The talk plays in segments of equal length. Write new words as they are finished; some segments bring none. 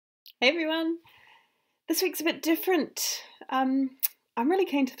Hey everyone, this week's a bit different. I'm really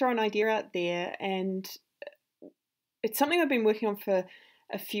keen to throw an idea out there, and it's something I've been working on for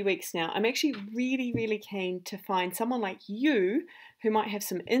a few weeks now. I'm actually really keen to find someone like you who might have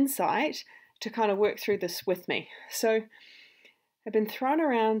some insight to kind of work through this with me. So, I've been throwing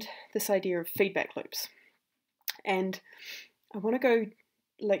around this idea of feedback loops, and I want to go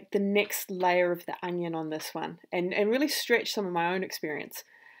like the next layer of the onion on this one and really stretch some of my own experience.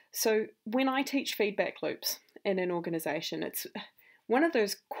 So when I teach feedback loops in an organization, it's one of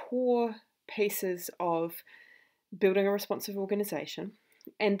those core pieces of building a responsive organization.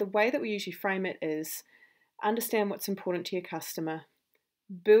 And the way that we usually frame it is understand what's important to your customer,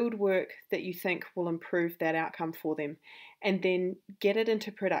 build work that you think will improve that outcome for them, and then get it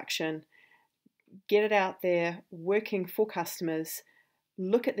into production, get it out there working for customers,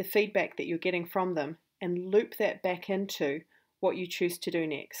 look at the feedback that you're getting from them, and loop that back into what you choose to do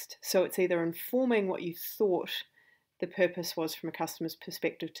next. So it's either informing what you thought the purpose was from a customer's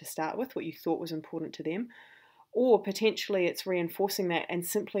perspective to start with, what you thought was important to them, or potentially it's reinforcing that and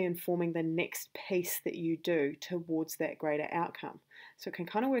simply informing the next piece that you do towards that greater outcome. So it can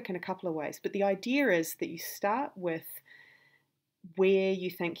kind of work in a couple of ways. But the idea is that you start with where you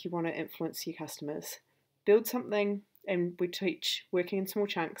think you want to influence your customers, build something, and we teach working in small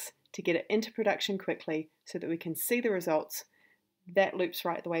chunks to get it into production quickly so that we can see the results. That loops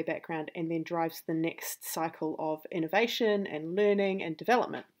right the way back around and then drives the next cycle of innovation and learning and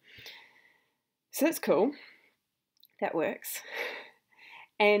development. So that's cool. That works.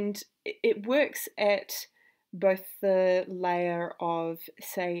 And it works at both the layer of,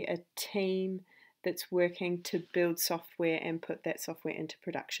 say, a team that's working to build software and put that software into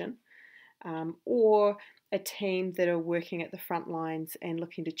production, or a team that are working at the front lines and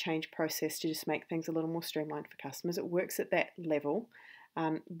looking to change process to just make things a little more streamlined for customers. It works at that level,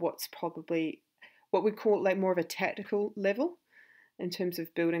 what's probably what we'd call like more of a tactical level in terms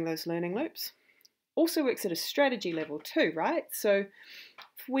of building those learning loops. Also works at a strategy level too, right? So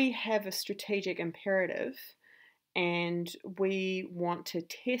if we have a strategic imperative and we want to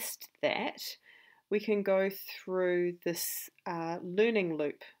test that, we can go through this learning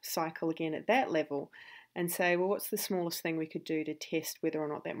loop cycle again at that level and say, well, what's the smallest thing we could do to test whether or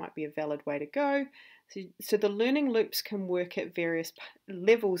not that might be a valid way to go? So the learning loops can work at various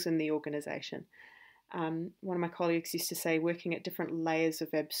levels in the organization. One of my colleagues used to say working at different layers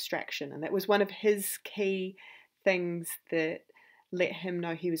of abstraction, and that was one of his key things that let him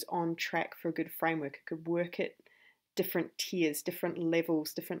know he was on track for a good framework. It could work at different tiers, different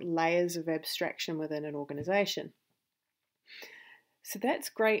levels, different layers of abstraction within an organization. So that's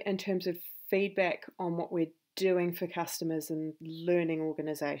great in terms of feedback on what we're doing for customers and learning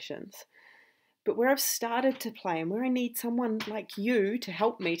organizations. But where I've started to play and where I need someone like you to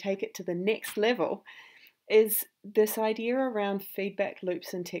help me take it to the next level is this idea around feedback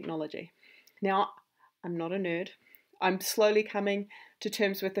loops in technology. Now, I'm not a nerd. I'm slowly coming to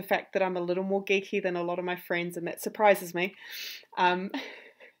terms with the fact that I'm a little more geeky than a lot of my friends, and that surprises me. I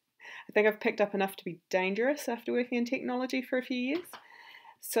think I've picked up enough to be dangerous after working in technology for a few years.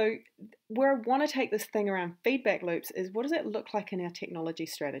 So where I want to take this thing around feedback loops is, what does that look like in our technology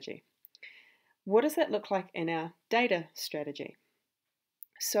strategy? What does that look like in our data strategy?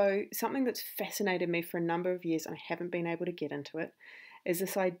 So something that's fascinated me for a number of years, and I haven't been able to get into it, is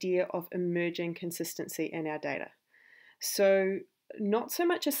this idea of emerging consistency in our data. So not so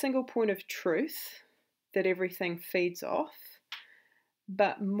much a single point of truth that everything feeds off,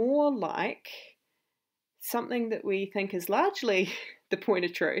 but more like something that we think is largely the point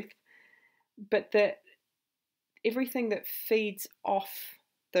of truth, but that everything that feeds off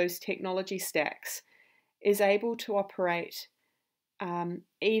those technology stacks is able to operate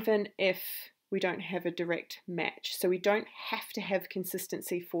even if we don't have a direct match. So we don't have to have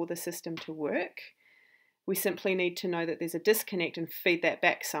consistency for the system to work. We simply need to know that there's a disconnect and feed that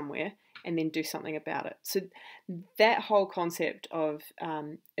back somewhere and then do something about it. So that whole concept of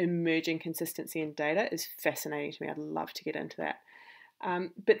emerging consistency in data is fascinating to me. I'd love to get into that.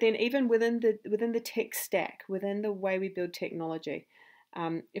 But then even within the tech stack, within the way we build technology,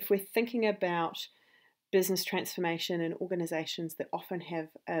 if we're thinking about business transformation in organizations that often have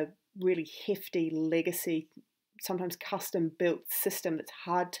a really hefty legacy, sometimes custom built system that's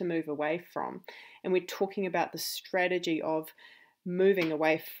hard to move away from, and we're talking about the strategy of moving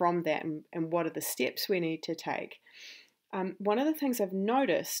away from that and what are the steps we need to take. One of the things I've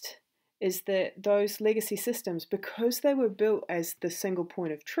noticed is that those legacy systems, because they were built as the single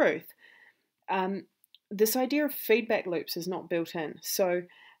point of truth, this idea of feedback loops is not built in. So,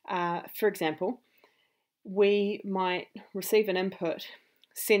 for example, we might receive an input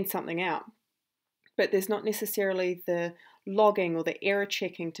send something out, but there's not necessarily the logging or the error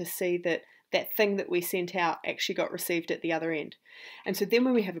checking to see that that thing that we sent out actually got received at the other end. And so then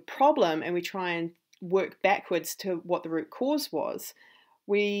when we have a problem and we try and work backwards to what the root cause was,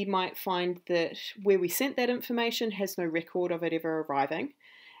 we might find that where we sent that information has no record of it ever arriving.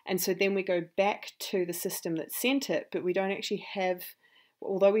 And so then we go back to the system that sent it, but we don't actually have,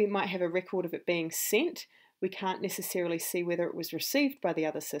 although we might have a record of it being sent, we can't necessarily see whether it was received by the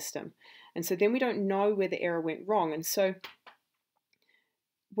other system. And so then we don't know where the error went wrong. And so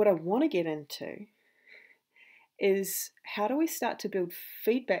what I want to get into is how do we start to build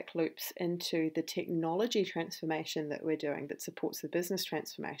feedback loops into the technology transformation that we're doing that supports the business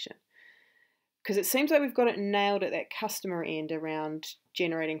transformation? Because it seems like we've got it nailed at that customer end around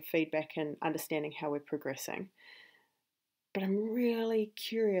generating feedback and understanding how we're progressing. But I'm really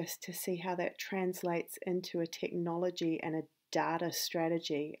curious to see how that translates into a technology and a data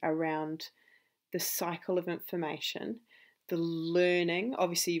strategy around the cycle of information, the learning.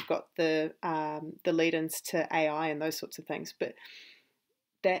 Obviously, you've got the lead-ins to AI and those sorts of things, but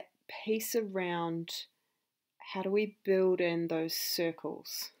that piece around how do we build in those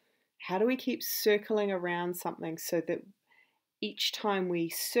circles? How do we keep circling around something so that each time we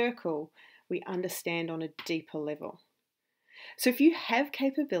circle, we understand on a deeper level? So if you have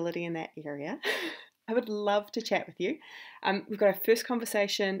capability in that area, I would love to chat with you. We've got our first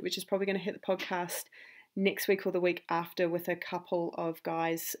conversation, which is probably going to hit the podcast next week or the week after, with a couple of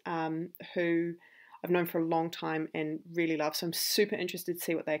guys who I've known for a long time and really love. So I'm super interested to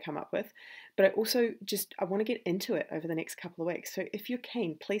see what they come up with. But I also I want to get into it over the next couple of weeks. So if you're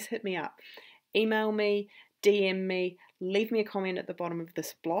keen, please hit me up. Email me, DM me, leave me a comment at the bottom of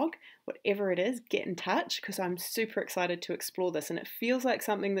this blog. Whatever it is, get in touch, because I'm super excited to explore this. And it feels like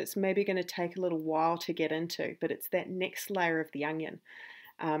something that's maybe going to take a little while to get into, but it's that next layer of the onion.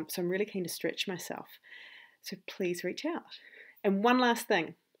 So I'm really keen to stretch myself. So please reach out. And one last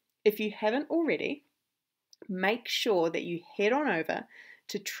thing, if you haven't already, make sure that you head on over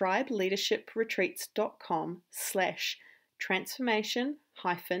to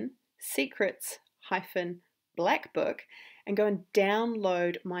tribeleadership-retreats.com/transformation-secrets-blackbook and go and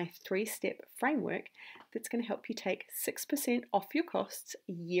download my 3-step framework that's going to help you take 6% off your costs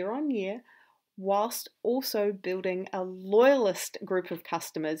year on year, whilst also building a loyalist group of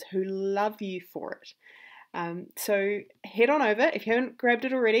customers who love you for it. So head on over. If you haven't grabbed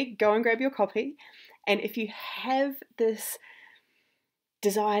it already, go and grab your copy. And if you have this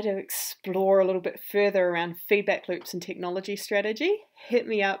desire to explore a little bit further around feedback loops and technology strategy, hit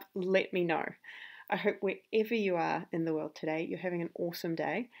me up, let me know. I hope wherever you are in the world today, you're having an awesome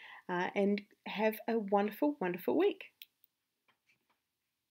day and have a wonderful, wonderful week.